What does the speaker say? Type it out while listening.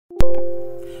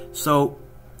So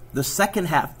the second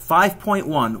half,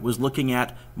 5.1, was looking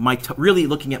at really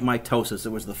looking at mitosis. It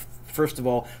was first of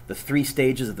all the 3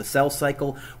 stages of the cell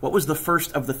cycle. What was the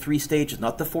first of the 3 stages?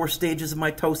 Not the 4 stages of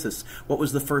mitosis. What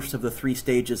was the first of the 3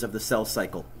 stages of the cell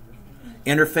cycle?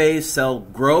 Interphase, cell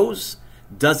grows,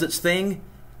 does its thing,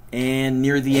 and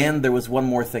near the end there was one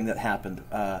more thing that happened.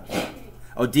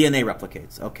 DNA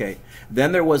replicates. Okay.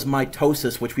 Then there was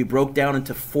mitosis, which we broke down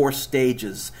into 4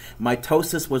 stages.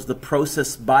 Mitosis was the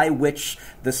process by which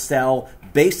the cell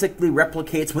basically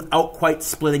replicates without quite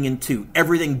splitting in 2.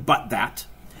 Everything but that.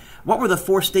 What were the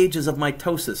 4 stages of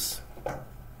mitosis?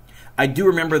 I do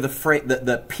remember the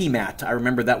PMAT. I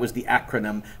remember that was the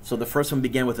acronym. So the first one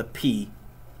began with a P.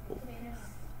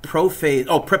 Prophase.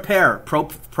 Oh, prepare.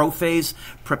 Prophase,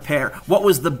 prepare. What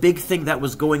was the big thing that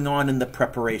was going on in the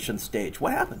preparation stage?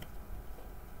 What happened?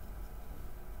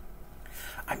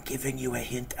 I'm giving you a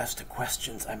hint as to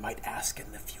questions I might ask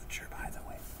in the future, by the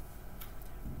way.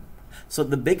 So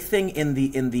the big thing in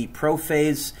the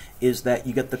prophase is that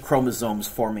you get the chromosomes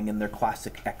forming in their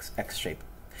classic X shape.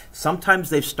 Sometimes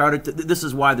they've started to, this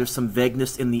is why there's some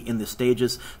vagueness in the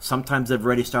stages. Sometimes they've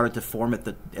already started to form at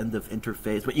the end of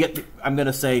interphase. But yet, I'm going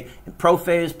to say in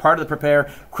prophase, part of the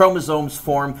prepare, chromosomes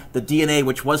form, the DNA,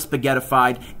 which was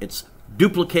spaghettified, it's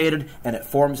duplicated, and it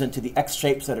forms into the X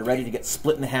shapes that are ready to get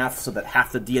split in half so that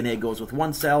half the DNA goes with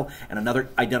one cell and another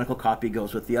identical copy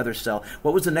goes with the other cell.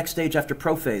 What was the next stage after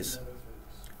prophase?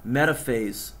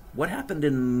 Metaphase. What happened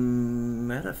in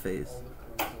metaphase?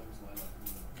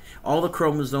 All the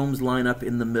chromosomes line up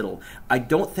in the middle. I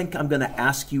don't think I'm going to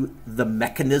ask you the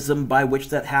mechanism by which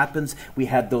that happens. We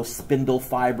had those spindle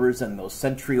fibers and those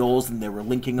centrioles, and they were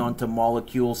linking onto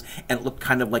molecules, and it looked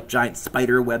kind of like giant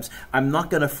spider webs. I'm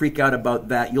not going to freak out about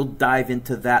that. You'll dive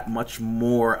into that much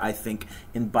more, I think,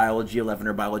 in Biology 11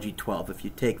 or Biology 12 if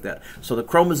you take that. So the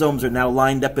chromosomes are now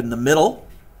lined up in the middle.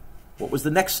 What was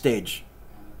the next stage?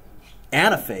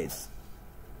 Anaphase.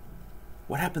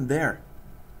 What happened there?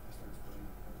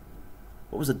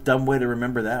 What was a dumb way to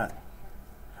remember that?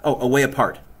 Oh, away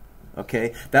apart.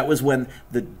 Okay, that was when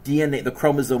the DNA, the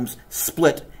chromosomes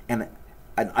split, and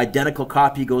an identical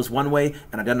copy goes one way,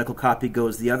 an identical copy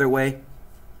goes the other way.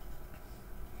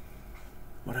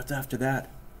 What after that?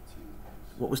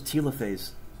 What was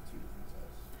telophase?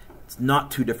 It's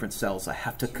not 2 different cells. I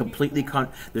have to completely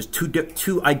there's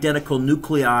two identical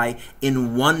nuclei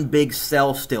in one big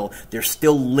cell still. They're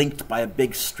still linked by a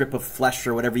big strip of flesh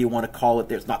or whatever you want to call it.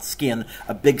 There's not skin,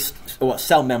 a big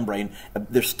cell membrane.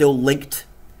 They're still linked.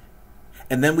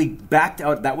 And then we backed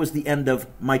out. That was the end of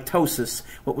mitosis.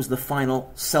 What was the final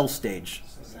cell stage?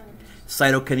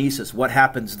 Cytokinesis. What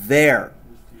happens there?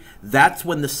 That's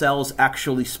when the cells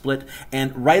actually split,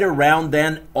 and right around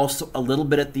then, also a little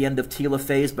bit at the end of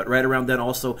telophase, but right around then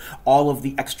also all of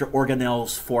the extra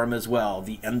organelles form as well,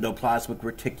 the endoplasmic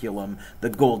reticulum,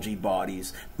 the Golgi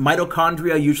bodies.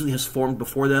 Mitochondria usually has formed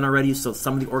before then already, so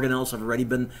some of the organelles have already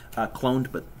been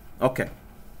cloned, but okay.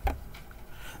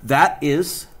 That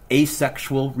is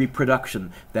asexual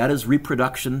reproduction. That is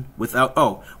reproduction without,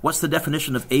 oh, what's the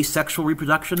definition of asexual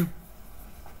reproduction?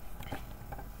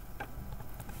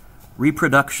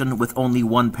 Reproduction with only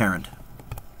one parent.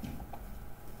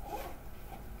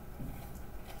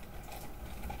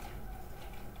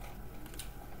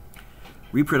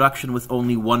 Reproduction with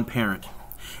only one parent.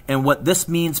 And what this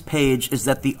means, Paige, is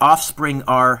that the offspring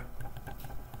are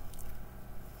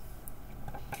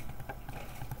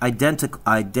identical.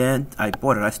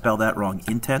 Boy, did I spell that wrong.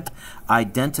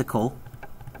 Identical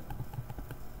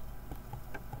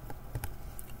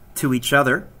to each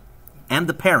other and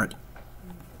the parent.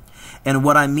 And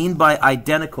what I mean by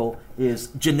identical is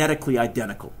genetically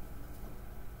identical.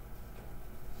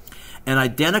 An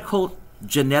identical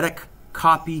genetic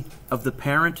copy of the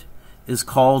parent is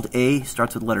called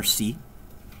starts with the letter C.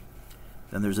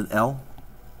 Then there's an L.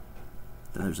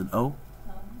 Then there's an O.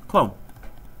 Clone.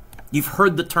 You've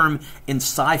heard the term in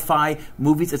sci-fi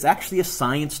movies. It's actually a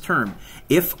science term.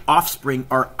 If offspring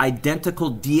are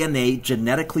identical DNA,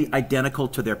 genetically identical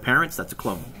to their parents, that's a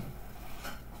clone.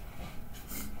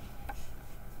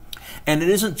 And it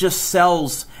isn't just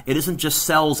cells,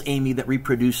 Amy, that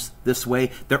reproduce this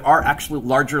way. There are actually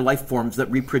larger life forms that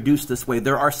reproduce this way.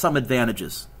 There are some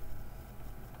advantages.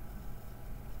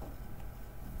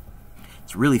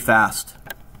 It's really fast.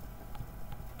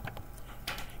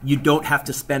 You don't have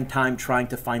to spend time trying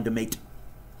to find a mate.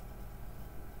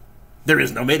 There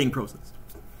is no mating process.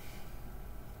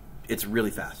 It's really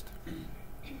fast.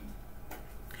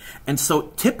 And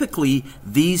so typically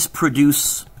these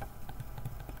produce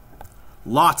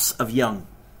lots of young.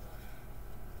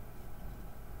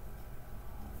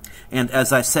 And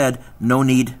as I said, no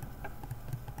need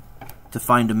to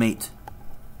find a mate.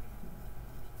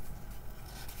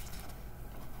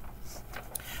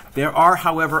 There are,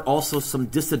 however, also some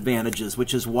disadvantages,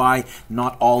 which is why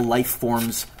not all life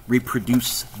forms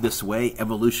reproduce this way.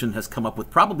 Evolution has come up with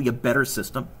probably a better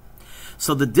system.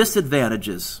 So the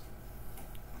disadvantages,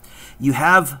 you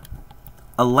have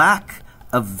a lack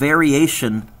of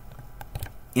variation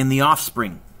in the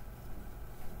offspring.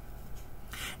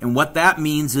 And what that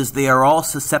means is they are all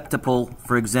susceptible,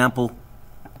 for example,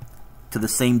 to the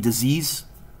same disease,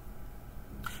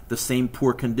 the same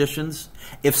poor conditions.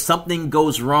 If something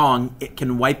goes wrong, it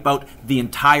can wipe out the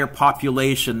entire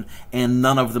population and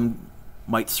none of them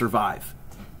might survive.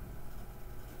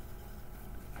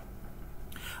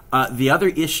 The other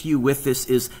issue with this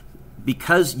is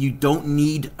because you don't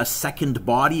need a second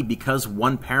body, because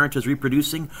one parent is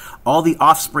reproducing, all the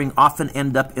offspring often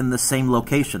end up in the same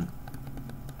location.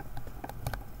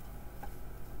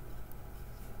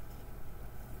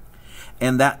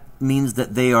 And that means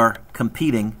that they are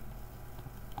competing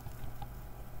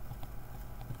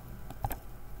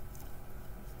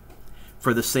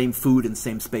for the same food and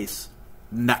same space.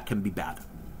 And that can be bad.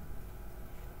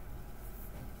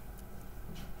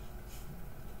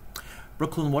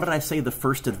 Brooklyn, what did I say the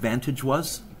first advantage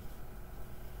was?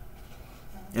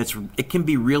 It can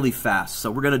be really fast. So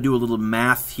we're going to do a little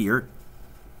math here.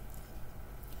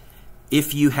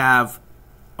 If you have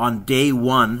on day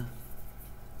one,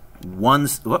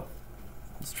 let's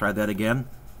try that again.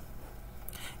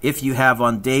 If you have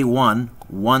on day one,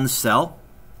 one cell,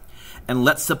 and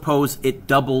let's suppose it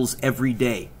doubles every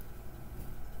day,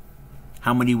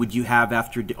 how many would you have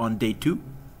on day two?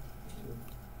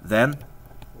 Then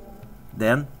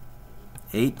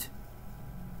 8.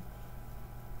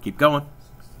 Keep going.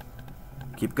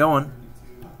 Keep going.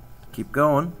 Keep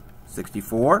going.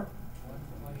 64.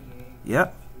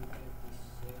 Yep.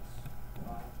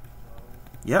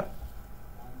 Yep.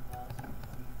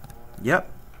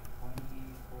 Yep.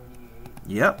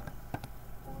 Yep.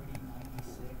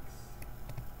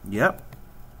 Yep.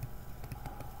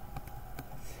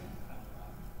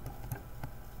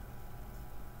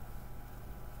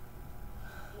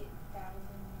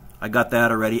 I got that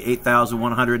already,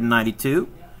 8,192.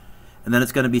 And then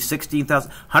it's going to be 16,000.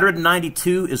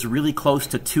 192 is really close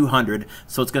to 200,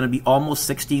 so it's going to be almost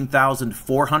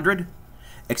 16,400,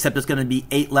 except it's going to be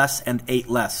 8 less and 8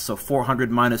 less. So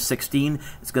 400 minus 16,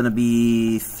 it's going to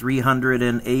be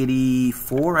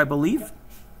 384, I believe.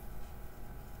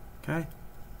 Okay.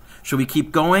 Should we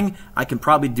keep going? I can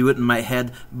probably do it in my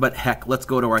head, but heck, let's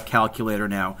go to our calculator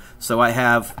now. So I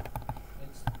have...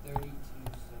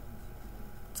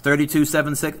 It's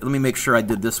 3276. Let me make sure I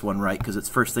did this one right, because it's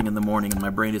first thing in the morning and my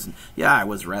brain isn't... Yeah, I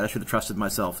was right. I should have trusted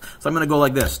myself. So I'm going to go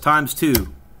like this. Times 2.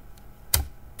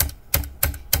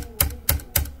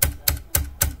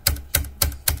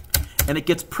 And it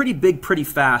gets pretty big pretty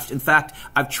fast. In fact,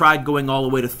 I've tried going all the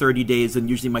way to 30 days, and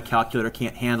usually my calculator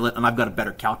can't handle it, and I've got a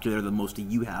better calculator than most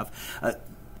of you have.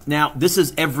 Now, this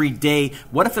is every day.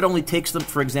 What if it only takes them,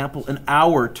 for example, an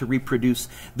hour to reproduce?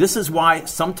 This is why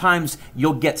sometimes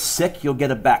you'll get sick, you'll get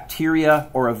a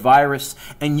bacteria or a virus,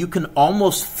 and you can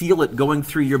almost feel it going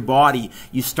through your body.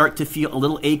 You start to feel a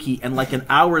little achy, and like an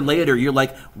hour later, you're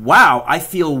like, wow, I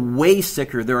feel way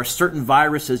sicker. There are certain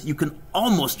viruses you can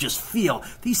almost just feel.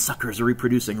 These suckers are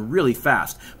reproducing really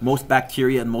fast. Most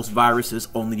bacteria and most viruses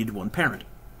only need one parent.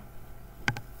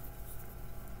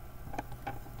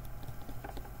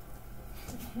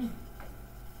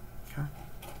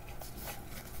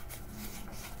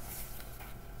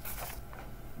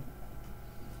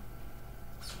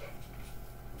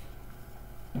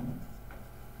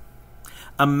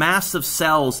 A mass of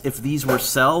cells, if these were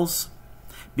cells,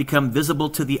 become visible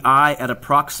to the eye at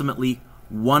approximately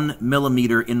 1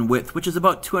 millimeter in width, which is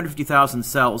about 250,000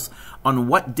 cells. On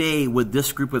what day would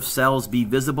this group of cells be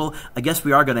visible? I guess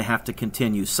we are going to have to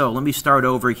continue. So let me start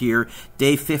over here.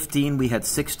 Day 15, we had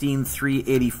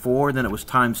 16,384. Then it was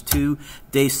times 2.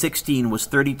 Day 16 was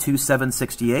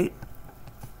 32,768.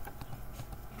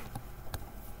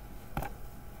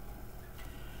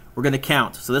 We're going to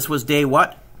count. So this was day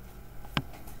what?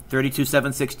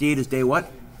 32,768 is day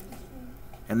what?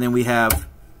 And then we have,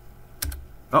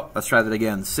 oh, let's try that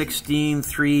again.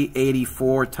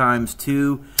 16,384 times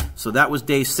 2. So that was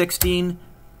day 16.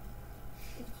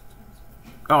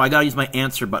 Oh, I got to use my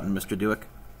answer button, Mr. Dewick.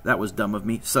 That was dumb of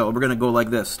me. So we're going to go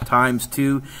like this. Times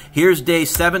 2. Here's day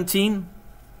 17.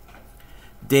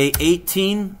 Day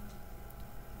 18.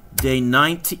 Day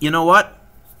 19. You know what?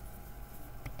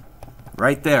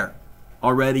 Right there.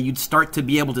 Already, you'd start to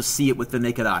be able to see it with the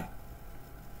naked eye.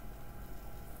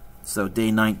 So,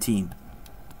 day 19.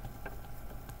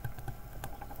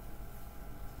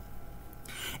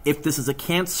 If this is a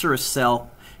cancerous cell,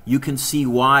 you can see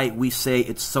why we say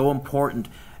it's so important.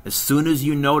 As soon as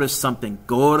you notice something,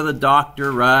 go to the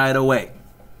doctor right away.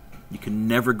 You can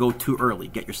never go too early.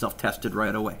 Get yourself tested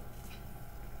right away.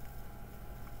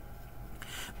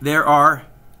 There are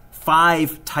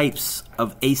 5 types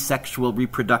of asexual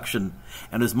reproduction.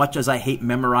 And as much as I hate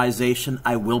memorization,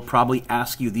 I will probably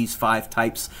ask you these 5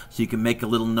 types so you can make a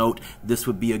little note. This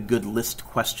would be a good list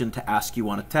question to ask you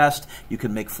on a test. You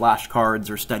can make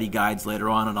flashcards or study guides later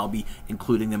on, and I'll be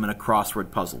including them in a crossword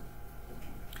puzzle.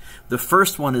 The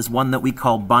first one is one that we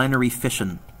call binary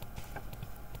fission.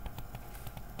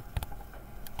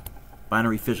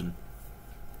 Binary fission.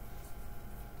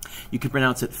 You can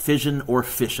pronounce it fission or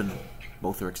fission.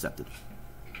 Both are accepted.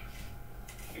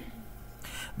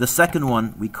 The second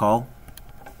one we call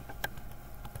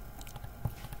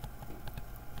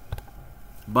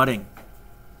budding.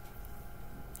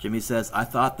 Jimmy says, I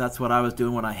thought that's what I was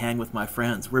doing when I hang with my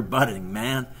friends. We're budding,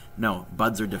 man. No,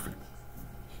 buds are different.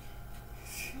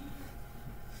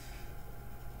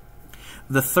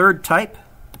 The third type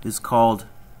is called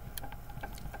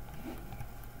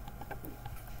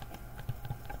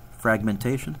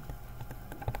fragmentation.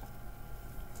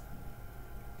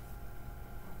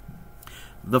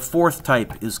 The fourth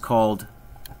type is called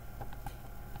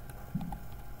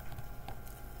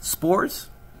spores.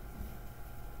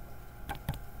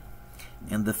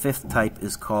 And the fifth type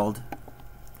is called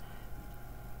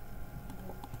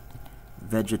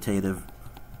vegetative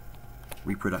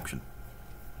reproduction.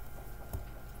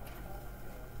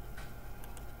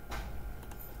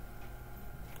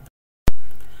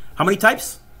 How many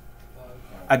types?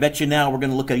 I bet you now we're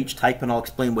going to look at each type and I'll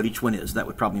explain what each one is. That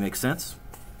would probably make sense.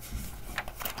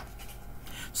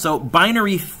 So,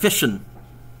 binary fission.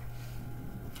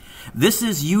 This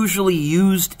is usually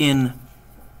used in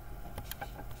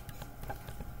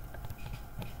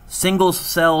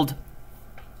single-celled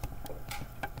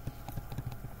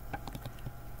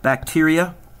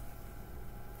bacteria,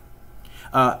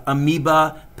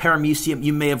 amoeba, paramecium.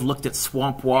 You may have looked at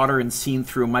swamp water and seen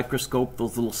through a microscope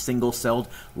those little single-celled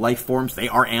life forms. They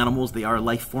are animals. They are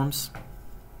life forms.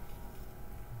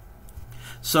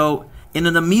 So, in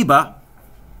an amoeba,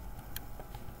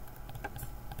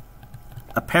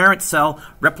 a parent cell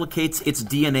replicates its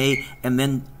DNA and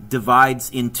then divides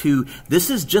in 2. This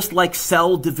is just like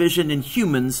cell division in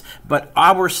humans, but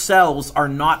our cells are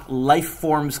not life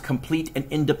forms complete and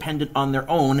independent on their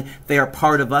own. They are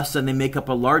part of us and they make up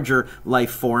a larger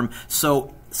life form.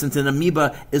 So since an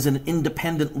amoeba is an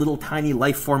independent little tiny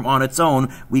life form on its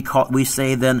own, we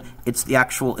say then it's the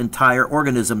actual entire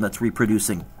organism that's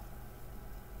reproducing.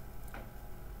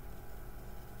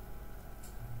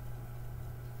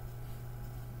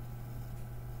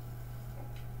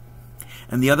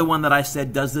 And the other one that I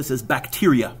said does this is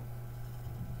bacteria.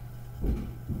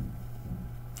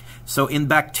 So in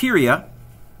bacteria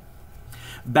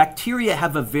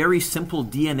have a very simple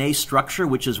DNA structure,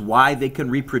 which is why they can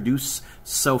reproduce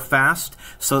so fast.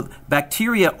 So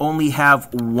bacteria only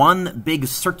have one big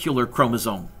circular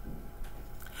chromosome.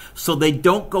 So they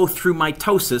don't go through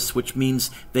mitosis, which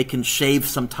means they can shave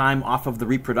some time off of the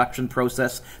reproduction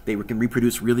process. They can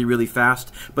reproduce really, really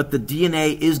fast. But the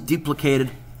DNA is duplicated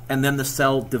and then the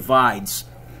cell divides.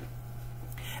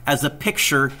 As a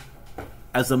picture,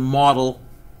 as a model,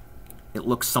 it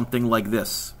looks something like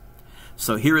this.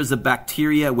 So here is a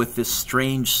bacteria with this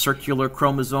strange circular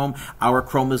chromosome. Our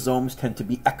chromosomes tend to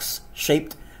be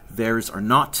X-shaped. Theirs are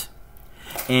not.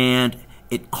 And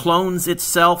it clones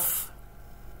itself,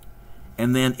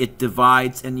 and then it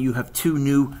divides, and you have 2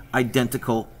 new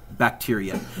identical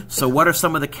bacteria. So what are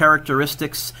some of the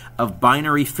characteristics of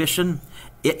binary fission?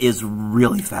 It is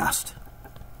really fast.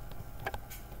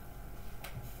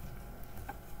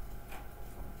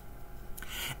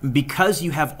 Because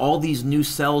you have all these new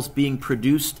cells being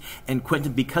produced, and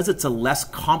Quentin, because it's a less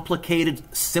complicated,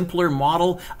 simpler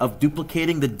model of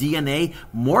duplicating the DNA,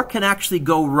 more can actually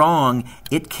go wrong.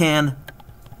 It can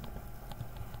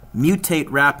mutate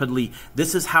rapidly.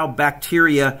 This is how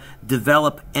bacteria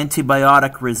develop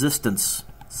antibiotic resistance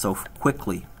so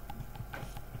quickly.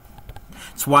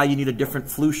 It's why you need a different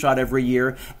flu shot every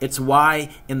year. It's why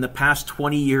in the past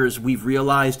 20 years we've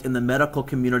realized in the medical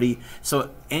community, so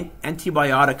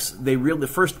antibiotics, the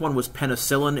first one was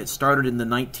penicillin. It started in the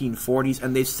 1940s,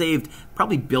 and they saved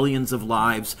probably billions of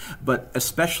lives. But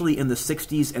especially in the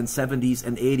 60s and 70s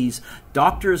and 80s,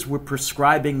 doctors were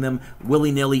prescribing them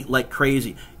willy-nilly like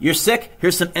crazy. You're sick?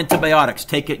 Here's some antibiotics.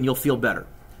 Take it and you'll feel better.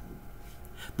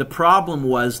 The problem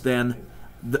was then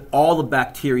all the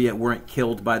bacteria weren't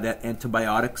killed by that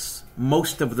antibiotics.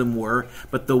 Most of them were,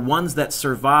 but the ones that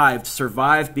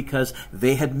survived because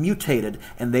they had mutated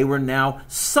and they were now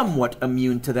somewhat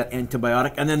immune to that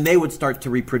antibiotic, and then they would start to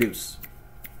reproduce.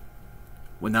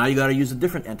 Well, now you got to use a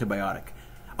different antibiotic.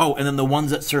 Oh, and then the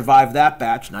ones that survived that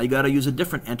batch, now you got to use a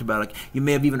different antibiotic. You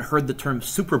may have even heard the term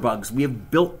superbugs. We have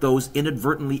built those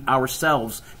inadvertently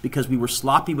ourselves because we were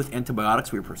sloppy with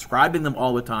antibiotics. We were prescribing them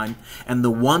all the time. And the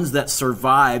ones that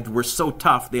survived were so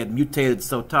tough, they had mutated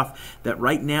so tough, that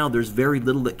right now there's very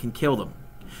little that can kill them.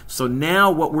 So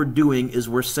now what we're doing is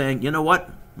we're saying, you know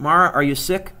what, Mara, are you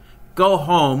sick? Go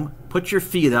home, put your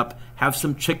feet up, have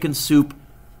some chicken soup.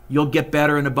 You'll get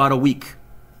better in about a week.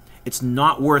 It's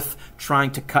not worth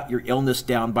trying to cut your illness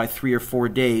down by 3 or 4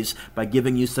 days by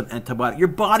giving you some antibiotic. Your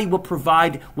body will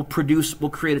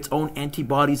create its own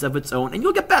antibodies of its own, and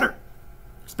you'll get better.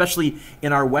 Especially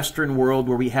in our Western world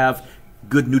where we have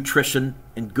good nutrition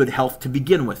and good health to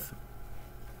begin with.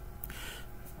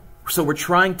 So we're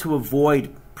trying to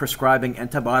avoid prescribing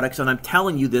antibiotics, and I'm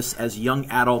telling you this as young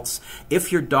adults.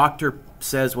 If your doctor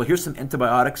says, well, here's some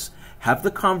antibiotics, have the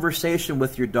conversation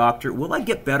with your doctor. Will I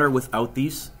get better without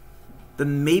these?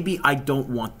 Then maybe I don't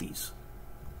want these.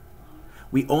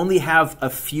 We only have a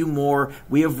few more.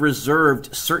 We have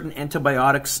reserved certain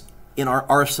antibiotics in our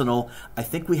arsenal. I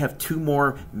think we have 2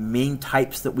 more main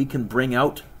types that we can bring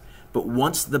out. But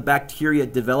once the bacteria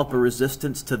develop a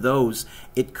resistance to those,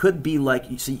 it could be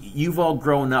like, you see, you've all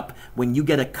grown up, when you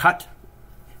get a cut,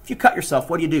 if you cut yourself,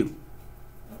 what do?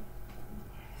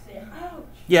 Say, ouch.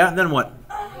 Yeah, then what?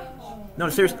 No,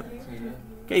 seriously.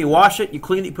 Okay, you wash it, you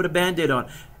clean it, you put a Band-Aid on.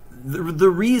 The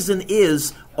reason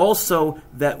is also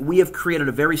that we have created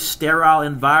a very sterile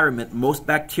environment. Most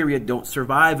bacteria don't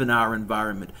survive in our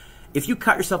environment. If you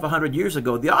cut yourself 100 years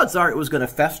ago, the odds are it was going to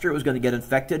fester, it was going to get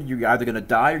infected, you're either going to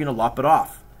die or you're going to lop it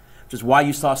off. Which is why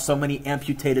you saw so many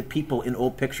amputated people in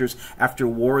old pictures after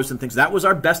wars and things. That was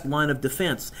our best line of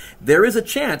defense. There is a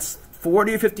chance,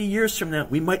 40 or 50 years from now,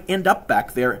 we might end up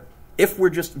back there if we're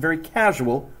just very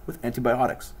casual with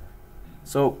antibiotics.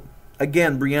 So,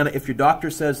 again, Brianna, if your doctor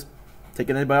says, take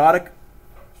an antibiotic,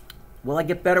 will I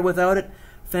get better without it?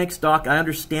 Thanks, doc. I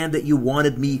understand that you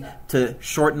wanted me to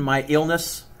shorten my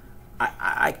illness.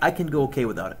 I can go okay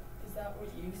without it. Is that what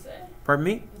you say? Pardon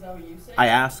me? Is that what you say? I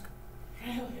ask.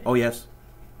 Really? Oh, yes.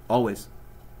 Always.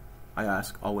 I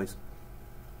ask. Always.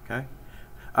 Okay?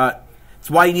 It's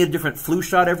why you need a different flu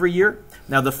shot every year.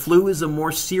 Now, the flu is a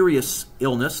more serious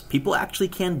illness. People actually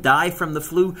can die from the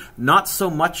flu. Not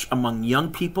so much among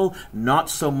young people,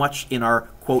 not so much in our,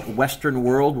 quote, Western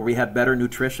world where we have better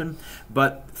nutrition.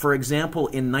 But, for example,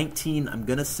 in 17,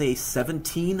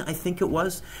 I think it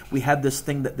was, we had this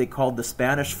thing that they called the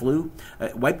Spanish flu.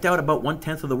 It wiped out about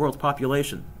 1/10 of the world's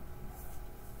population.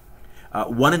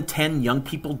 1 in 10 young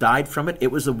people died from it.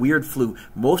 It was a weird flu.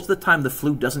 Most of the time, the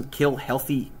flu doesn't kill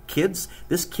healthy kids.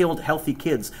 This killed healthy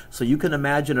kids. So you can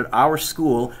imagine at our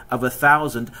school, of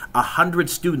 1,000, 100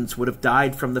 students would have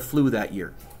died from the flu that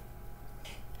year.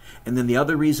 And then the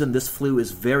other reason this flu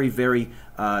is very, very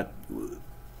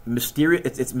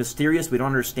mysterious, it's mysterious. We don't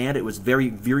understand it. It was very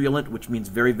virulent, which means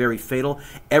very, very fatal.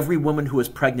 Every woman who was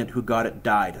pregnant who got it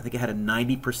died. I think it had a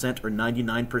 90% or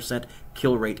 99%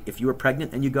 kill rate. If you were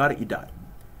pregnant and you got it, you died.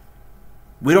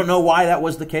 We don't know why that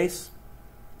was the case.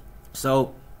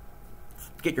 So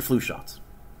get your flu shots.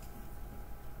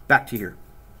 Back to here.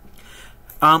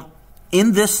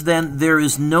 In this, then, there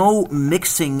is no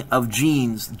mixing of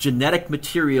genes. Genetic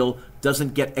material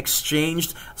doesn't get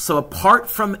exchanged. So apart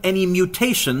from any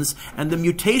mutations, and the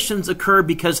mutations occur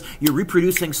because you're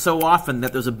reproducing so often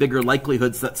that there's a bigger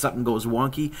likelihood that something goes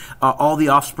wonky, all the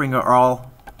offspring are all,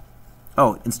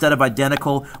 instead of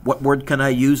identical, what word can I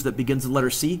use that begins with the letter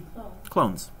C?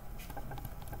 Clones.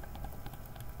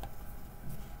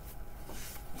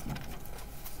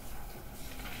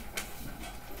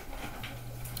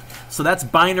 So that's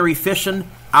binary fission.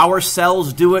 Our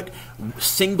cells do it.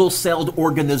 Single-celled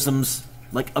organisms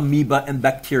like amoeba and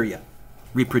bacteria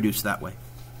reproduce that way.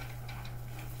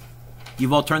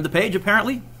 You've all turned the page,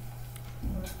 apparently?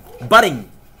 Budding.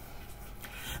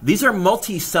 These are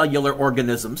multicellular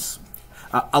organisms.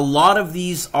 A lot of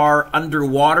these are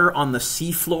underwater on the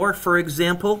seafloor, for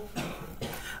example.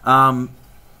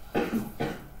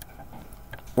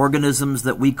 Organisms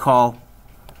that we call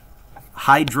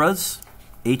hydras.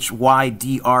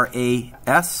 Hydras,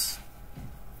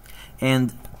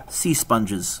 and sea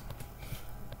sponges.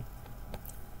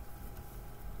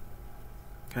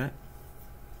 Okay.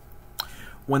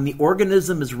 When the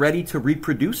organism is ready to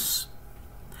reproduce,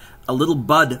 a little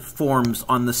bud forms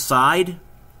on the side,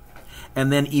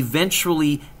 and then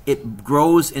eventually it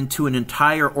grows into an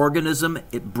entire organism.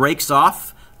 It breaks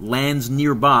off, lands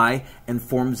nearby, and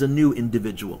forms a new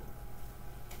individual.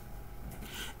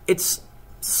 It's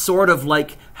sort of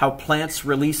like how plants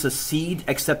release a seed,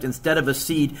 except instead of a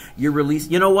seed, you release,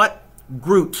 you know what?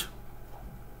 Groot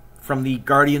from the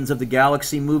Guardians of the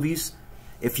Galaxy movies.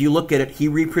 If you look at it, he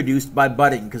reproduced by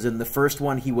budding, because in the first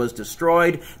one he was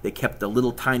destroyed. They kept a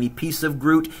little tiny piece of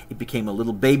Groot. It became a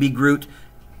little baby Groot.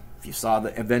 If you saw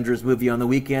the Avengers movie on the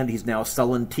weekend, he's now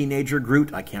sullen teenager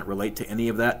Groot. I can't relate to any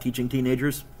of that, teaching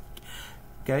teenagers.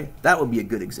 Okay, that would be a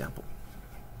good example.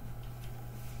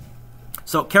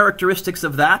 So characteristics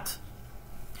of that.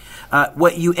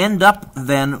 What you end up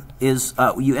then is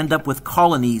you end up with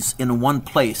colonies in one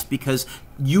place, because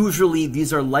usually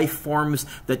these are life forms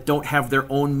that don't have their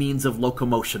own means of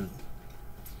locomotion.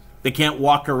 They can't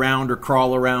walk around or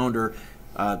crawl around, or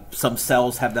some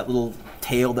cells have that little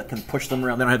tail that can push them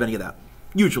around. They don't have any of that,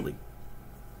 usually.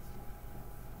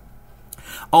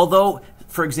 Although,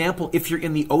 for example, if you're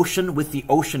in the ocean with the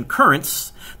ocean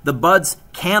currents, the buds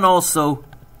can also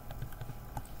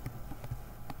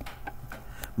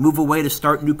move away to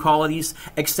start new colonies,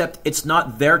 except it's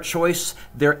not their choice.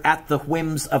 They're at the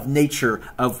whims of nature,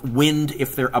 of wind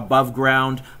if they're above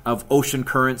ground, of ocean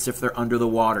currents if they're under the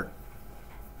water.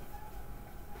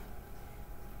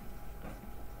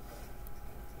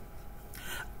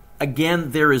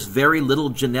 Again, there is very little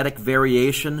genetic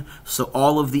variation, so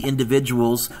all of the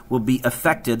individuals will be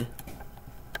affected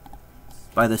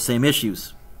by the same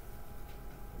issues.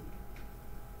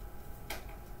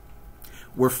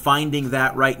 We're finding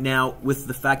that right now with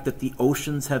the fact that the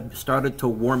oceans have started to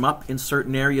warm up in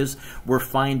certain areas. We're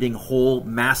finding whole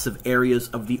massive areas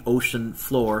of the ocean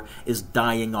floor is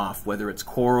dying off, whether it's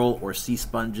coral or sea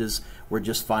sponges. We're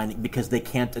just finding, because they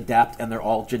can't adapt and they're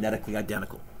all genetically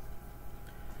identical.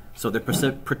 So they're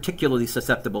particularly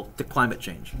susceptible to climate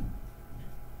change,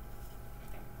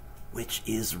 which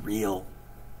is real.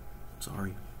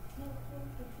 Sorry.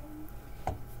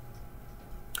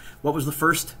 What was the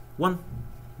first one?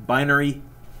 Binary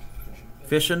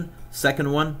fission.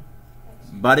 Second one,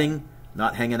 budding,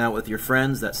 not hanging out with your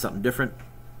friends. That's something different.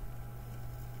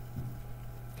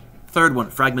 Third one,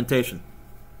 fragmentation.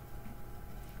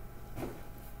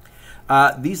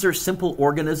 These are simple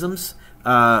organisms.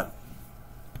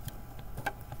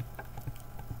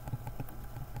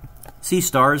 Sea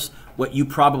stars, what you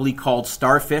probably called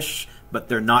starfish, but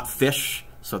they're not fish.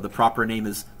 So the proper name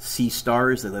is sea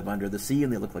stars. They live under the sea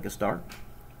and they look like a star.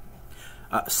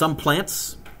 Some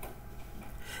plants,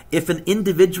 if an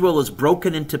individual is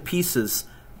broken into pieces,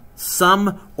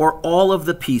 some or all of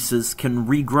the pieces can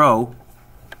regrow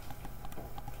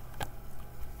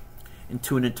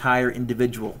into an entire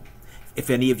individual. If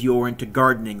any of you are into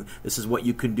gardening, this is what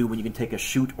you can do when you can take a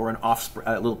shoot or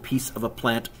a little piece of a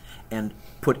plant and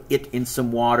put it in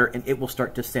some water, and it will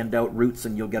start to send out roots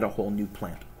and you'll get a whole new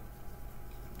plant.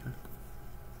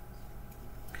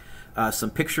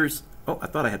 Some pictures. Oh, I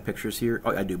thought I had pictures here.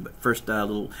 Oh, I do, but first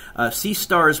sea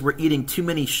stars were eating too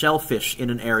many shellfish in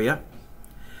an area.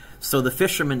 So the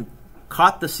fishermen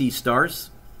caught the sea stars,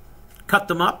 cut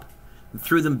them up, and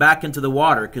threw them back into the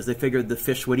water because they figured the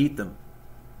fish would eat them.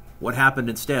 What happened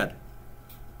instead?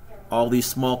 All these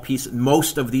small pieces,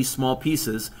 most of these small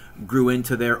pieces grew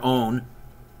into their own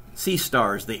sea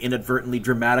stars. They inadvertently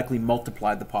dramatically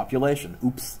multiplied the population.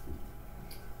 Oops.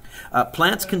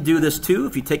 Plants can do this too.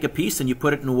 If you take a piece and you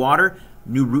put it in water,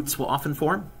 new roots will often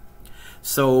form.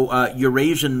 So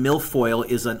Eurasian milfoil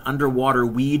is an underwater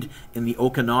weed in the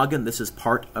Okanagan. This is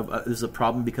part of this is a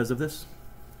problem because of this.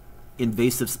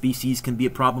 Invasive species can be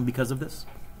a problem because of this.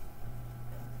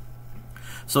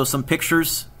 So some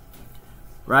pictures,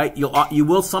 right? You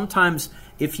will sometimes,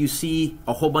 if you see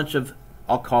a whole bunch of,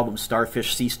 I'll call them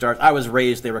starfish, sea stars. I was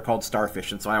raised, they were called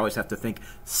starfish, and so I always have to think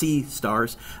sea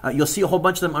stars. You'll see a whole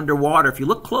bunch of them underwater. If you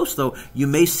look close, though, you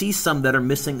may see some that are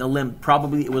missing a limb.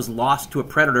 Probably it was lost to a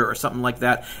predator or something like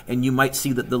that, and you might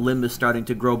see that the limb is starting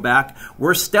to grow back.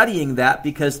 We're studying that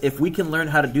because if we can learn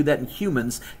how to do that in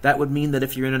humans, that would mean that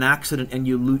if you're in an accident and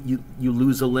you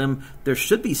lose a limb, there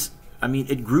should be, I mean,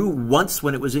 it grew once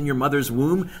when it was in your mother's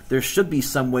womb. There should be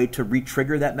some way to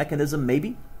re-trigger that mechanism,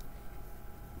 maybe.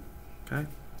 Okay.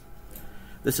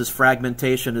 This is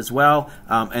fragmentation as well.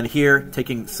 And here,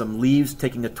 taking some leaves,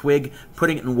 taking a twig,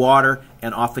 putting it in water,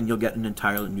 and often you'll get an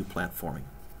entirely new plant forming.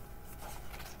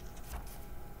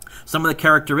 Some of the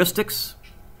characteristics.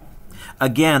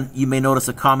 Again, you may notice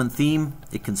a common theme.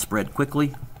 It can spread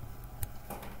quickly.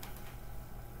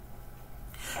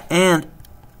 And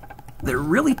they're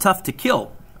really tough to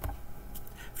kill.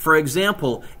 For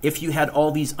example, if you had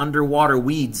all these underwater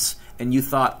weeds and you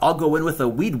thought, I'll go in with a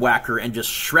weed whacker and just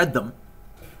shred them,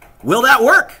 will that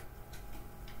work?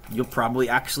 You'll probably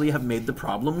actually have made the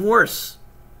problem worse,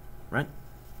 right?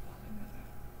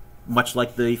 Much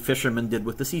like the fisherman did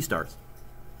with the sea stars.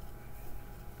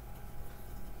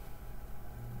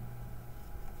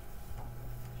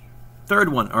 Fourth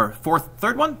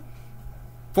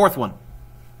one.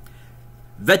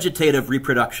 Vegetative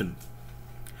reproduction.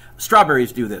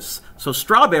 Strawberries do this. So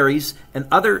strawberries and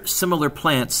other similar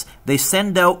plants, they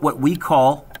send out what we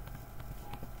call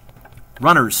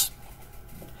runners.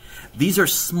 These are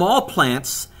small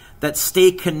plants that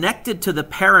stay connected to the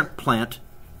parent plant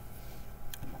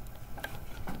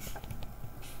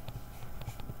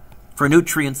for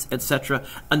nutrients, etc.,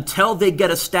 until they get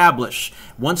established.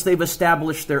 Once they've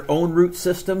established their own root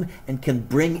system and can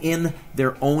bring in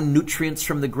their own nutrients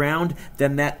from the ground,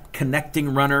 then that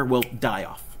connecting runner will die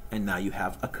off. And now you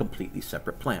have a completely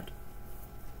separate plant.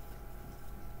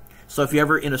 So if you're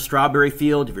ever in a strawberry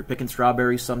field, if you're picking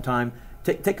strawberries sometime,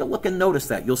 take a look and notice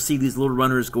that. You'll see these little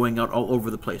runners going out all over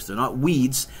the place. They're not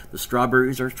weeds. The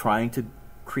strawberries are trying to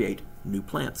create new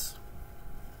plants.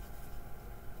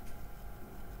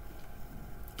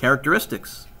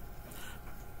 Characteristics.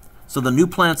 So the new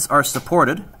plants are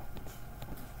supported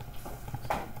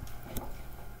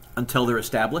until they're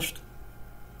established.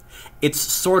 It's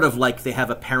sort of like they have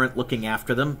a parent looking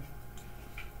after them.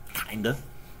 Kinda.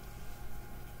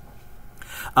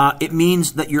 It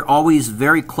means that you're always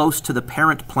very close to the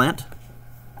parent plant,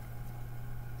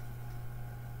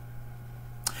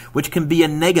 which can be a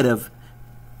negative.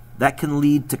 That can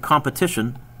lead to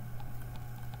competition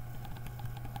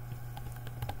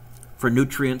for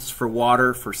nutrients, for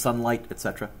water, for sunlight,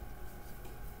 etc.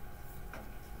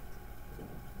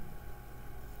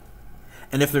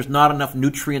 And if there's not enough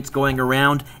nutrients going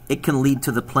around, it can lead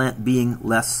to the plant being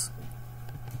less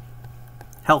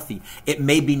healthy. It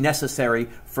may be necessary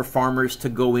for farmers to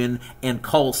go in and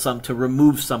cull some, to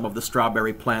remove some of the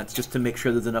strawberry plants just to make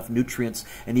sure there's enough nutrients.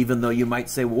 And even though you might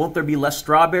say, well, won't there be less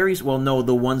strawberries? Well, no,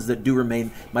 the ones that do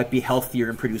remain might be healthier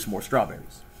and produce more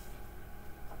strawberries.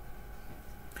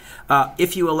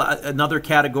 If you allow, another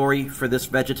category for this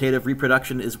vegetative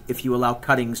reproduction is if you allow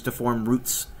cuttings to form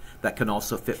roots that can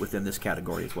also fit within this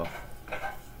category as well.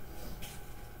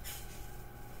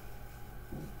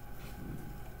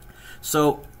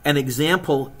 So an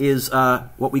example is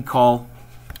what we call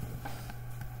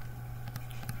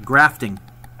grafting.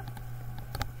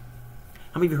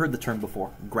 How many of you heard the term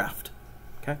before? Graft.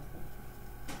 Okay.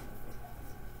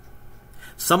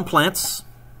 Some plants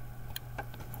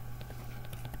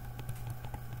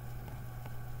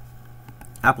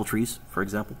apple trees, for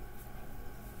example,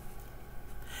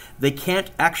 they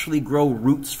can't actually grow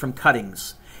roots from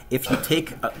cuttings. If you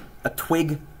take a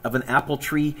twig of an apple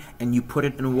tree and you put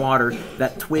it in water,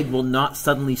 that twig will not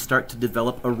suddenly start to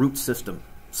develop a root system.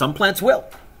 Some plants will.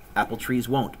 Apple trees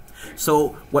won't.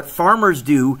 So what farmers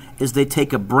do is they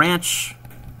take a branch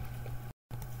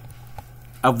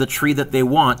of the tree that they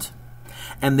want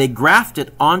and they graft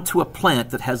it onto a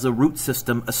plant that has a root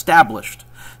system established.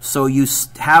 So you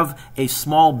have a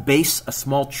small base, a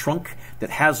small trunk that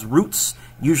has roots.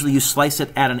 Usually you slice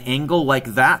it at an angle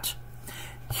like that.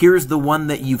 Here's the one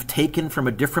that you've taken from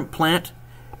a different plant.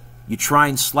 You try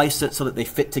and slice it so that they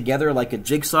fit together like a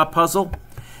jigsaw puzzle.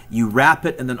 You wrap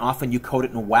it and then often you coat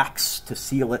it in wax to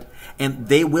seal it, and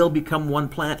they will become one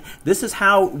plant. This is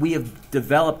how we have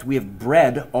developed, we have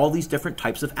bred all these different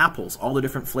types of apples, all the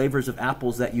different flavors of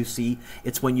apples that you see.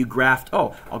 It's when you graft,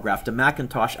 oh, I'll graft a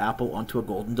Macintosh apple onto a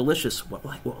Golden Delicious. What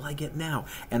will I get now?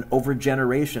 And over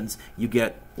generations, you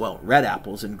get, well, red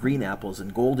apples and green apples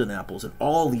and golden apples and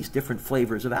all these different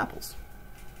flavors of apples.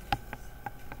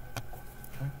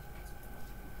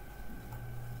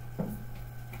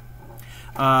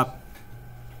 How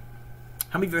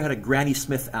many of you had a Granny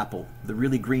Smith apple? The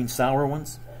really green sour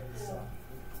ones?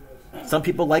 Some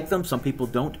people like them, some people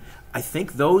don't. I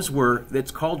think those were,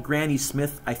 it's called Granny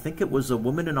Smith. I think it was a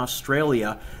woman in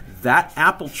Australia. That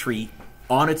apple tree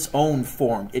on its own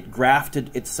formed. It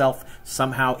grafted itself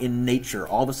somehow in nature.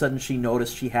 All of a sudden she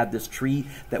noticed she had this tree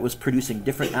that was producing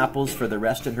different apples for the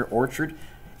rest in her orchard.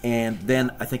 And then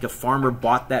I think a farmer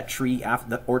bought that tree,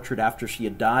 the orchard, after she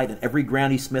had died. And every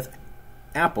Granny Smith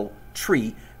apple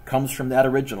tree comes from that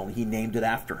original. He named it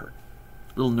after her.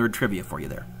 Little nerd trivia for you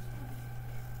there.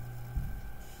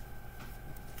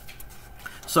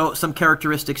 So some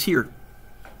characteristics here.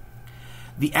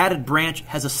 The added branch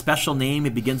has a special name.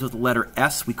 It begins with the letter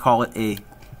S. We call it a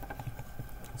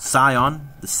scion.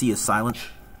 The C is silent.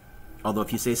 Although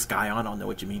if you say scion, I'll know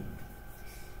what you mean.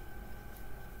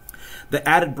 The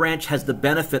added branch has the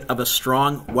benefit of a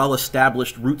strong,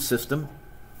 well-established root system.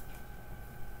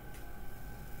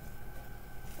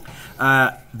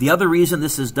 The other reason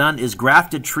this is done is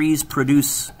grafted trees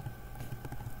produce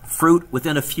fruit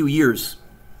within a few years,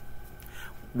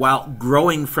 while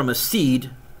growing from a seed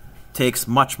takes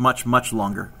much, much, much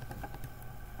longer,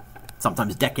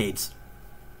 sometimes decades.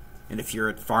 And if you're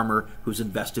a farmer who's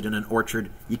invested in an orchard,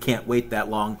 you can't wait that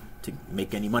long to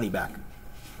make any money back.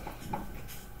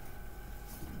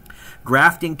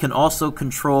 Grafting can also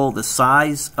control the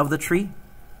size of the tree.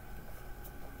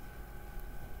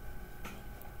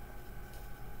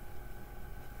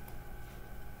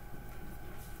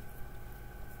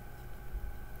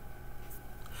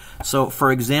 So,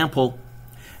 for example,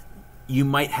 you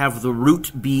might have the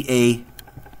root be a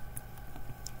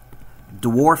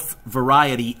dwarf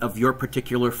variety of your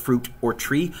particular fruit or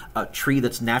tree, a tree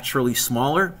that's naturally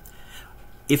smaller.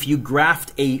 If you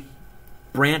graft a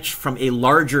branch from a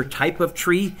larger type of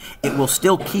tree, it will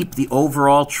still keep the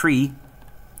overall tree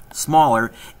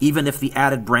smaller, even if the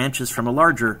added branch is from a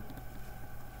larger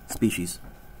species.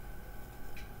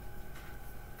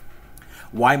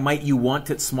 Why might you want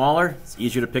it smaller? It's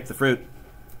easier to pick the fruit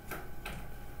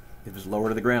if it's lower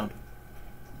to the ground.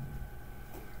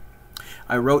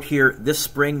 I wrote here, this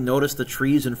spring, notice the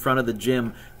trees in front of the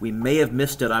gym. We may have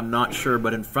missed it, I'm not sure,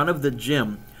 but in front of the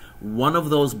gym, one of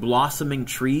those blossoming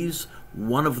trees,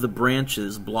 one of the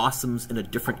branches blossoms in a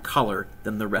different color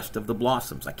than the rest of the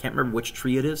blossoms. I can't remember which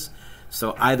tree it is.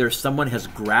 So either someone has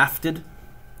grafted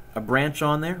a branch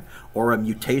on there, or a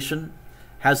mutation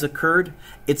has occurred.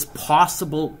 It's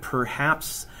possible,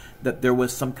 perhaps, that there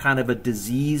was some kind of a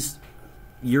disease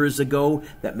years ago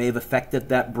that may have affected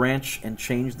that branch and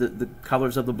changed the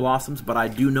colors of the blossoms, but I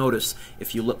do notice,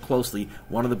 if you look closely,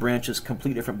 one of the branches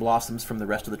completely different blossoms from the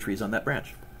rest of the trees on that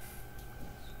branch.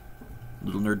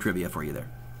 Little nerd trivia for you there.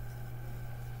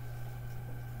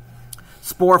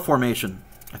 Spore formation.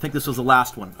 I think this was the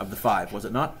last one of the 5, was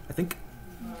it not? I think.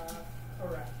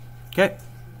 Correct. Okay.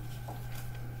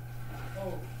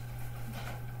 Oh.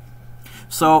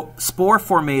 So, spore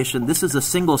formation, this is a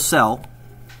single cell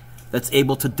that's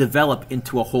able to develop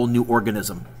into a whole new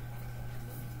organism.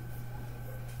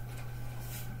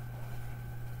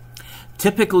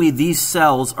 Typically, these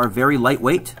cells are very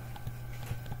lightweight,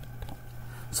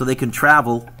 so they can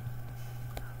travel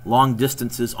long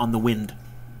distances on the wind.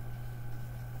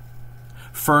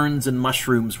 Ferns and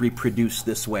mushrooms reproduce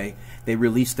this way. They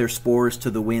release their spores to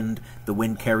the wind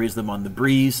carries them on the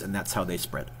breeze, and that's how they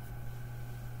spread.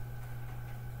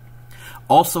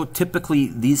 Also, typically,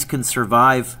 these can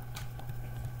survive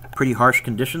pretty harsh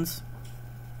conditions.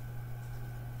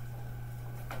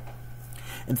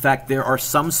 In fact, there are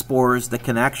some spores that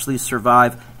can actually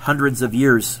survive hundreds of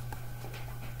years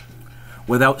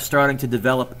without starting to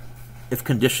develop if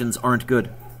conditions aren't good.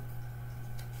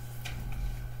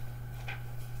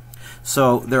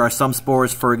 So there are some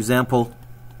spores, for example,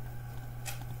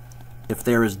 if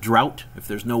there is drought, if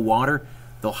there's no water,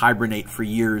 they'll hibernate for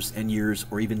years and years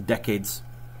or even decades.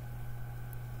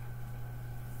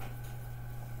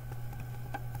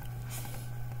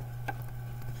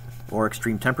 Or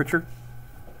extreme temperature.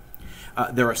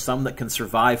 There are some that can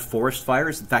survive forest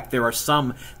fires. In fact, there are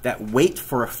some that wait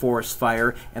for a forest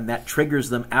fire, and that triggers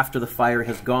them after the fire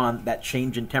has gone. That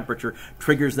change in temperature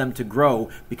triggers them to grow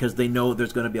because they know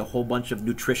there's going to be a whole bunch of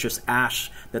nutritious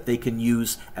ash that they can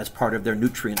use as part of their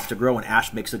nutrients to grow, and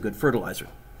ash makes a good fertilizer.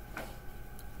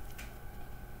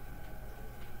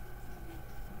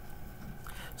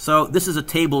 So this is a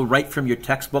table right from your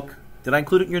textbook. Did I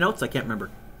include it in your notes? I can't remember.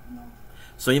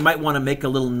 So you might want to make a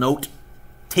little note.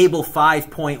 Table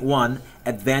 5.1,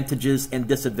 advantages and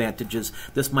disadvantages.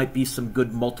 This might be some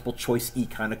good multiple choice E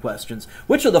kind of questions.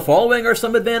 Which of the following are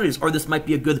some advantages? Or this might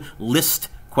be a good list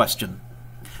question.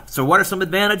 So what are some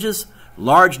advantages?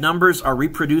 Large numbers are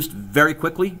reproduced very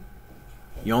quickly.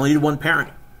 You only need one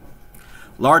parent.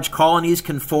 Large colonies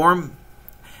can form.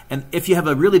 And if you have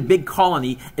a really big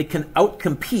colony, it can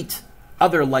outcompete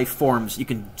other life forms. You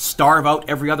can starve out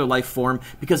every other life form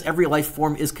because every life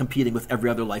form is competing with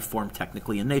every other life form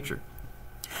technically in nature.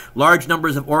 Large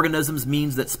numbers of organisms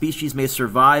means that species may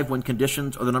survive when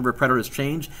conditions or the number of predators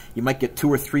change. You might get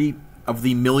 2 or 3 of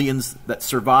the millions that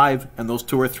survive, and those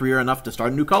 2 or 3 are enough to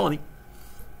start a new colony.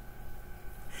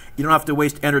 You don't have to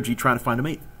waste energy trying to find a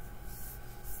mate.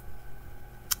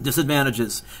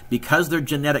 Disadvantages. Because they're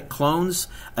genetic clones,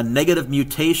 a negative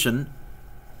mutation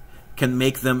can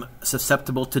make them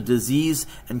susceptible to disease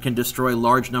and can destroy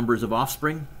large numbers of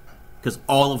offspring because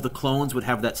all of the clones would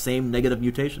have that same negative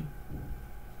mutation.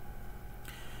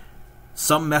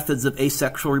 Some methods of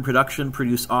asexual reproduction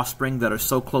produce offspring that are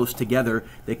so close together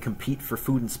they compete for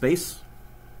food and space.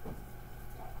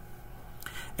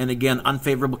 And again,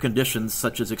 unfavorable conditions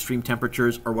such as extreme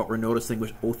temperatures or what we're noticing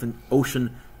with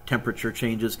ocean temperature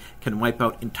changes can wipe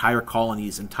out entire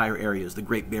colonies, entire areas. The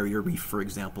Great Barrier Reef, for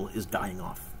example, is dying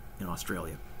off in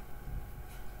Australia.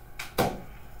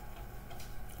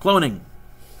 Cloning.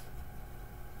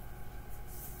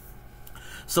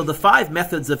 So the 5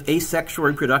 methods of asexual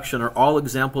reproduction are all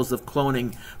examples of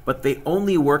cloning, but they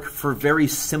only work for very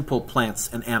simple plants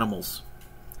and animals.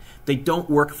 They don't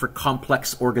work for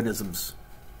complex organisms.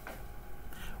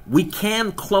 We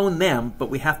can clone them, but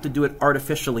we have to do it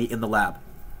artificially in the lab.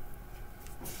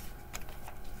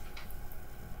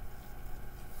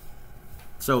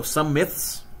 So some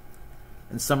myths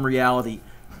and some reality.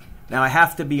 Now I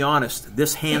have to be honest,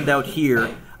 this handout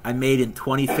here I made in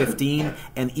 2015,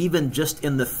 and even just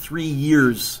in the 3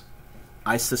 years,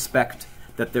 I suspect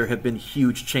that there have been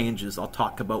huge changes. I'll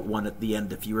talk about one at the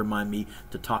end if you remind me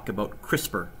to talk about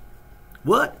CRISPR.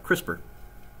 What? CRISPR.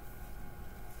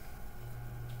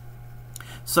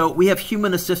 So we have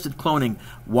human-assisted cloning.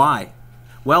 Why?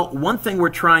 Well, one thing we're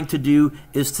trying to do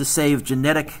is to save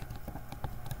genetic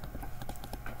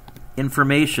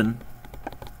information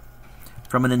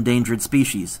from an endangered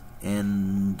species.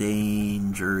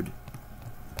 Endangered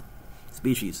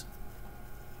species.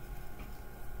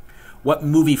 What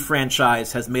movie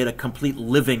franchise has made a complete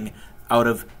living out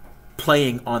of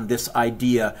playing on this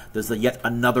idea? There's yet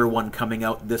another one coming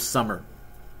out this summer.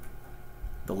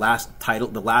 The last title,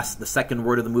 the second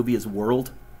word of the movie is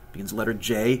world. Begins with letter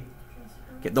J.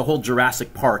 Okay, the whole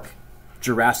Jurassic Park,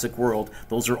 Jurassic World,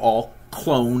 those are all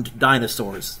cloned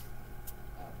dinosaurs.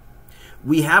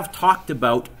 We have talked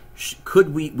about,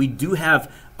 we do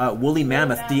have woolly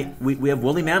mammoth, we have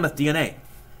woolly mammoth DNA,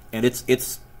 and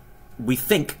it's we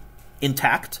think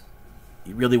intact.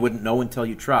 You really wouldn't know until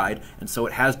you tried, and so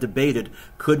it has debated,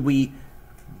 could we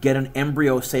get an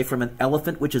embryo, say, from an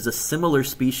elephant, which is a similar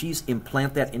species,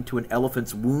 implant that into an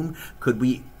elephant's womb? Could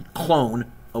we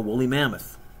clone a woolly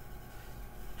mammoth?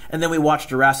 And then we watch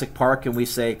Jurassic Park and we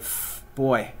say,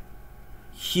 boy,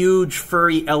 huge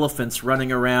furry elephants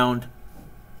running around.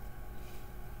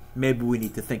 Maybe we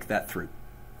need to think that through.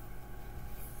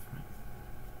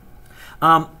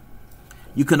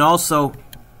 You can also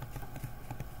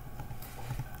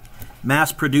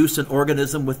mass produce an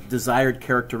organism with desired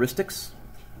characteristics.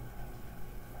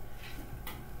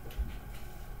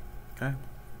 Okay.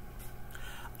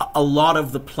 A lot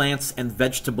of the plants and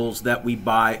vegetables that we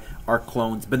buy are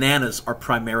clones. Bananas are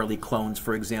primarily clones,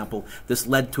 for example. This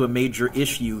led to a major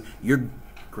issue. Your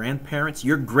grandparents,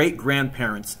 your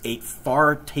great-grandparents ate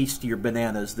far tastier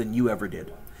bananas than you ever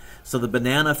did. So the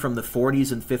banana from the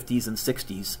 40s and 50s and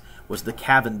 60s was the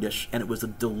Cavendish, and it was a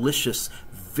delicious,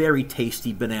 very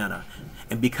tasty banana.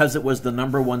 And because it was the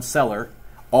 #1 seller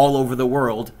all over the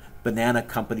world, banana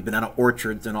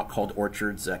orchards, they're not called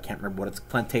orchards, I can't remember what it's,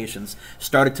 plantations,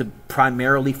 started to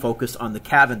primarily focus on the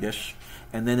Cavendish,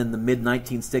 and then in the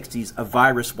mid-1960s, a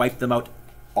virus wiped them out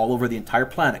all over the entire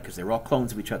planet because they were all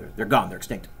clones of each other. They're gone, they're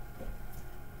extinct.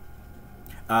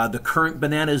 The current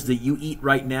bananas that you eat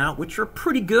right now, which are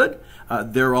pretty good,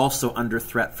 they're also under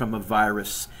threat from a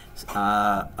virus.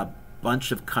 A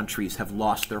bunch of countries have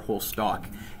lost their whole stock,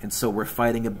 and so we're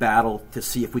fighting a battle to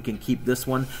see if we can keep this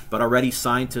one. But already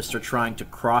scientists are trying to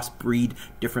crossbreed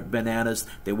different bananas.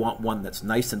 They want one that's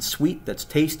nice and sweet, that's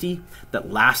tasty,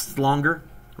 that lasts longer,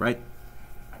 right?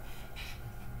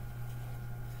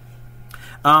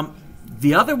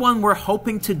 The other one we're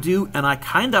hoping to do, and I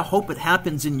kind of hope it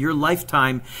happens in your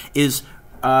lifetime, is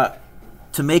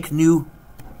to make new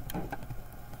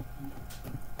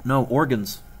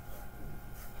organs.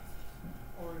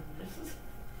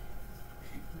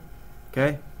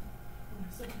 Okay?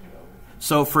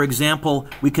 So, for example,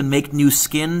 we can make new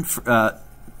skin,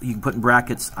 you can put in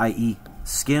brackets, i.e.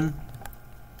 skin,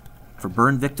 for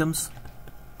burn victims.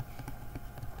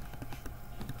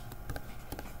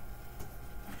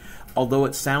 Although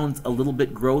it sounds a little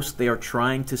bit gross, they are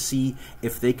trying to see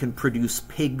if they can produce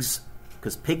pigs,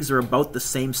 because pigs are about the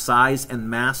same size and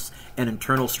mass and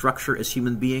internal structure as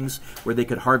human beings, where they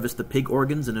could harvest the pig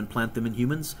organs and implant them in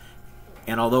humans.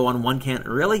 And although on one can't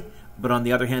really, but on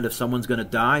the other hand, if someone's going to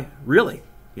die, really,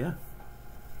 yeah.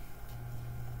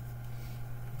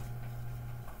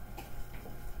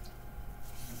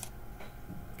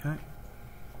 Okay.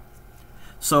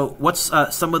 So what's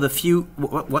some of the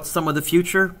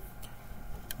future?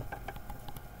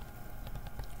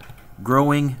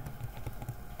 Growing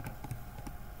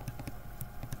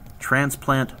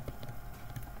transplant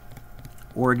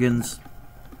organs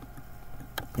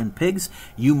in pigs.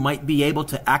 You might be able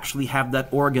to actually have that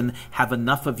organ have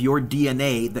enough of your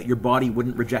DNA that your body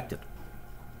wouldn't reject it.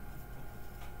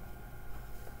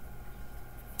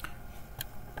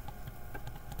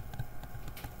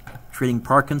 Treating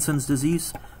Parkinson's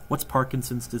disease. What's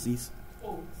Parkinson's disease?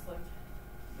 Oh, it's like,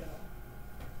 you know,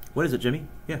 What is it, Jimmy?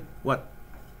 Yeah, what?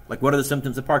 Like, what are the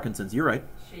symptoms of Parkinson's? You're right.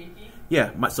 shaky.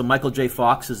 Yeah, so Michael J.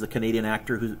 Fox is the Canadian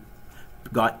actor who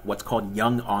got what's called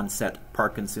young onset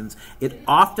Parkinson's. It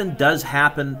often does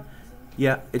happen.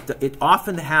 Yeah, it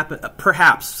often happens.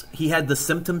 Perhaps he had the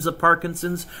symptoms of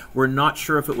Parkinson's. We're not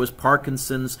sure if it was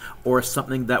Parkinson's or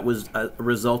something that was a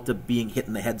result of being hit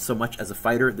in the head so much as a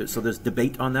fighter. So there's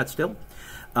debate on that still.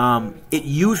 It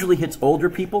usually hits older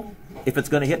people if it's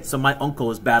going to hit. So my uncle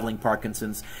is battling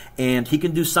Parkinson's, and he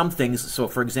can do some things. So,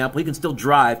 for example, he can still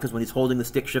drive because when he's holding the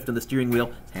stick shift and the steering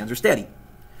wheel, his hands are steady.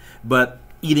 But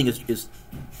eating is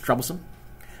troublesome.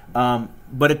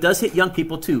 But it does hit young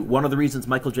people too. One of the reasons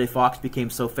Michael J. Fox became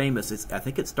so famous is I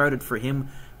think it started for him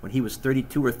when he was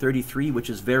 32 or 33, which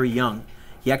is very young.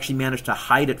 He actually managed to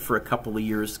hide it for a couple of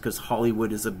years because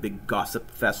Hollywood is a big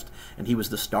gossip fest, and he was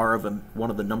the star of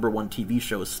one of the #1 TV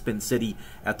shows, Spin City,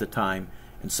 at the time.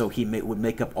 And so he would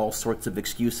make up all sorts of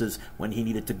excuses when he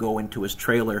needed to go into his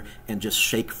trailer and just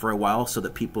shake for a while so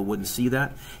that people wouldn't see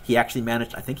that. He actually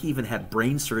managed, I think he even had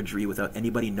brain surgery without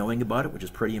anybody knowing about it, which is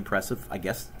pretty impressive, I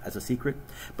guess, as a secret.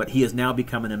 But he has now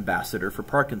become an ambassador for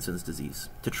Parkinson's disease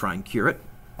to try and cure it.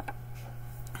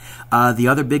 The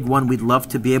other big one we'd love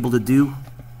to be able to do,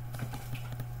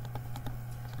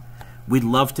 we'd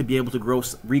love to be able to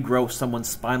regrow someone's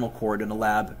spinal cord in a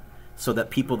lab so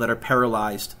that people that are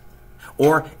paralyzed,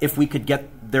 or if we could get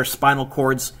their spinal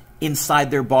cords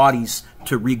inside their bodies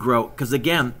to regrow. Because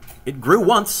again, it grew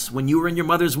once when you were in your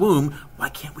mother's womb. Why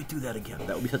can't we do that again?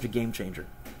 That would be such a game changer.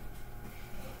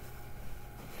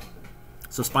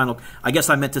 So I guess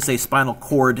I meant to say spinal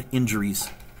cord injuries.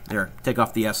 There, take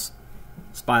off the S.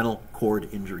 Spinal cord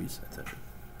injuries, etc.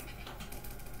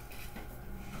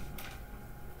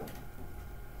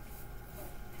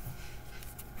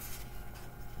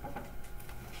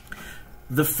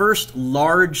 The first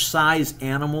large-size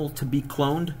animal to be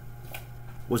cloned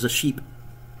was a sheep.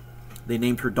 They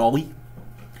named her Dolly.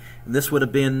 And this would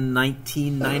have been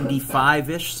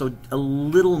 1995-ish, so a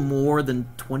little more than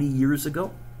 20 years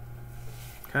ago.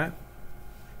 Okay?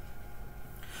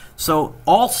 So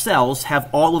all cells have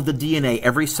all of the DNA.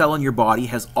 Every cell in your body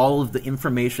has all of the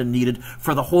information needed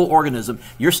for the whole organism.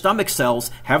 Your stomach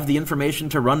cells have the information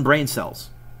to run brain cells.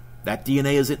 That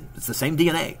DNA it's the same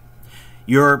DNA.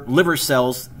 Your liver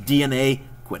cells' DNA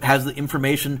has the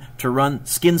information to run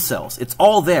skin cells. It's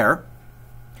all there.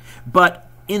 But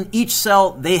in each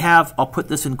cell, they have, I'll put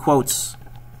this in quotes,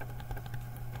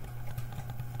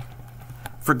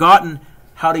 forgotten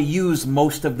how to use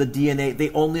most of the DNA. They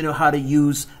only know how to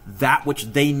use that which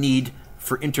they need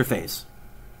for interphase.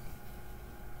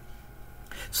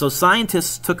 So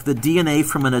scientists took the DNA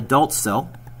from an adult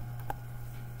cell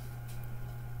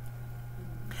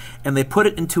and they put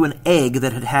it into an egg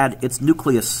that had its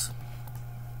nucleus.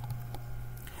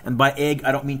 And by egg,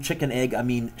 I don't mean chicken egg, I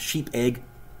mean sheep egg.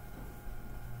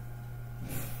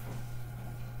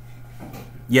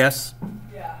 Yes?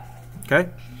 Yeah. Okay?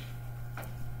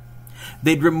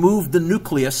 They'd removed the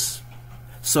nucleus.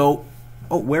 So,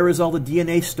 where is all the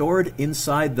DNA stored?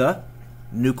 Inside the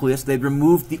nucleus. They'd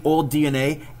removed the old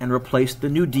DNA and replaced the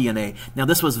new DNA. Now,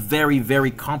 this was very,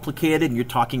 very complicated, and you're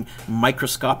talking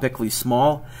microscopically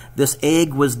small. This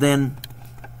egg was then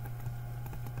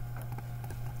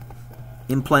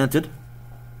implanted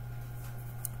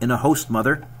in a host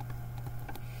mother.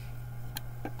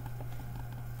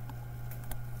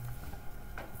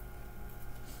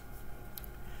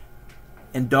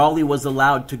 And Dolly was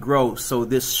allowed to grow. So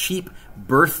this sheep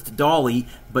birthed Dolly,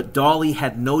 but Dolly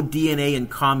had no DNA in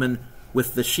common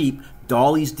with the sheep.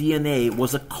 Dolly's DNA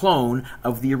was a clone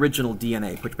of the original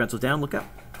DNA. Put your pencils down, look up.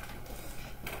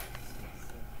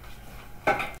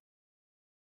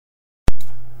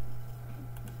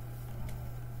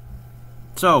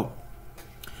 So,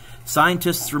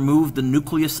 scientists removed the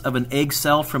nucleus of an egg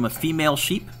cell from a female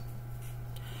sheep,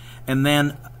 and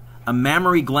then a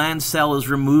mammary gland cell is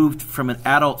removed from an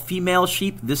adult female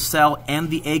sheep. This cell and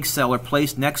the egg cell are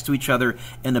placed next to each other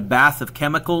in a bath of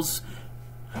chemicals.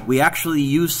 We actually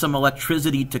use some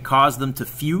electricity to cause them to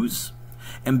fuse.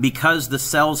 And because the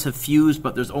cells have fused,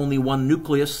 but there's only one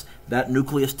nucleus, that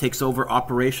nucleus takes over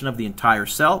operation of the entire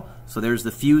cell. So there's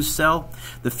the fused cell.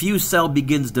 The fused cell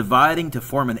begins dividing to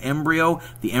form an embryo.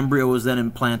 The embryo is then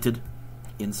implanted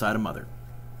inside a mother.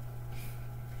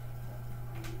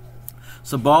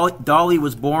 So Dolly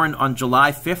was born on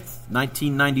July 5th,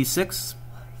 1996.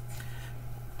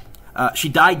 She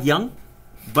died young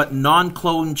but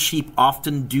non-cloned sheep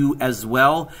often do as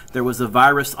well. There was a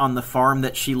virus on the farm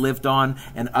that she lived on,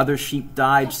 and other sheep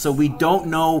died. So we don't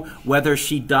know whether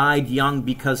she died young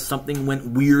because something went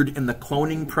weird in the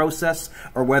cloning process,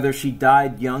 or whether she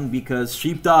died young because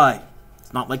sheep die.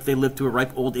 It's not like they live to a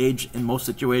ripe old age in most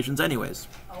situations anyways.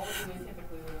 How old do they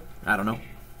typically live? I don't know.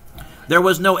 There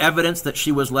was no evidence that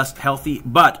she was less healthy,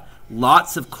 but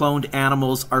lots of cloned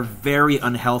animals are very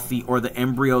unhealthy, or the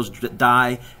embryos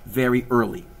die very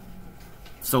early.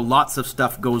 So lots of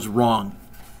stuff goes wrong.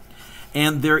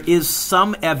 And there is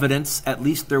some evidence, at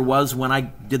least there was when I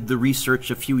did the research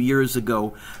a few years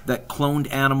ago, that cloned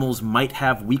animals might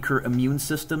have weaker immune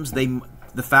systems.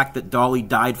 The fact that Dolly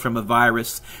died from a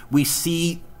virus, we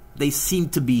see they seem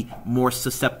to be more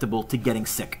susceptible to getting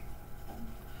sick.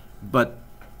 But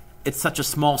it's such a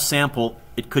small sample,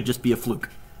 it could just be a fluke.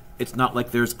 It's not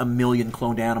like there's a million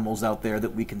cloned animals out there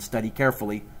that we can study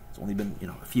carefully. It's only been,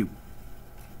 a few.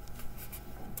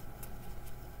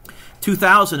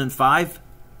 2005,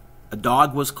 a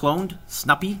dog was cloned,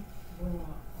 Snuppy.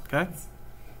 Okay.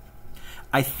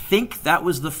 I think that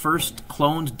was the first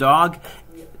cloned dog.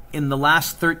 In the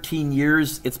last 13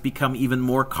 years, it's become even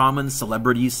more common.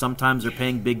 Celebrities sometimes are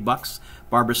paying big bucks.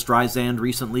 Barbra Streisand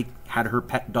recently had her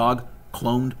pet dog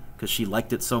cloned because she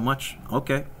liked it so much.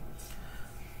 Okay.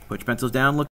 Put your pencils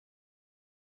down. Look.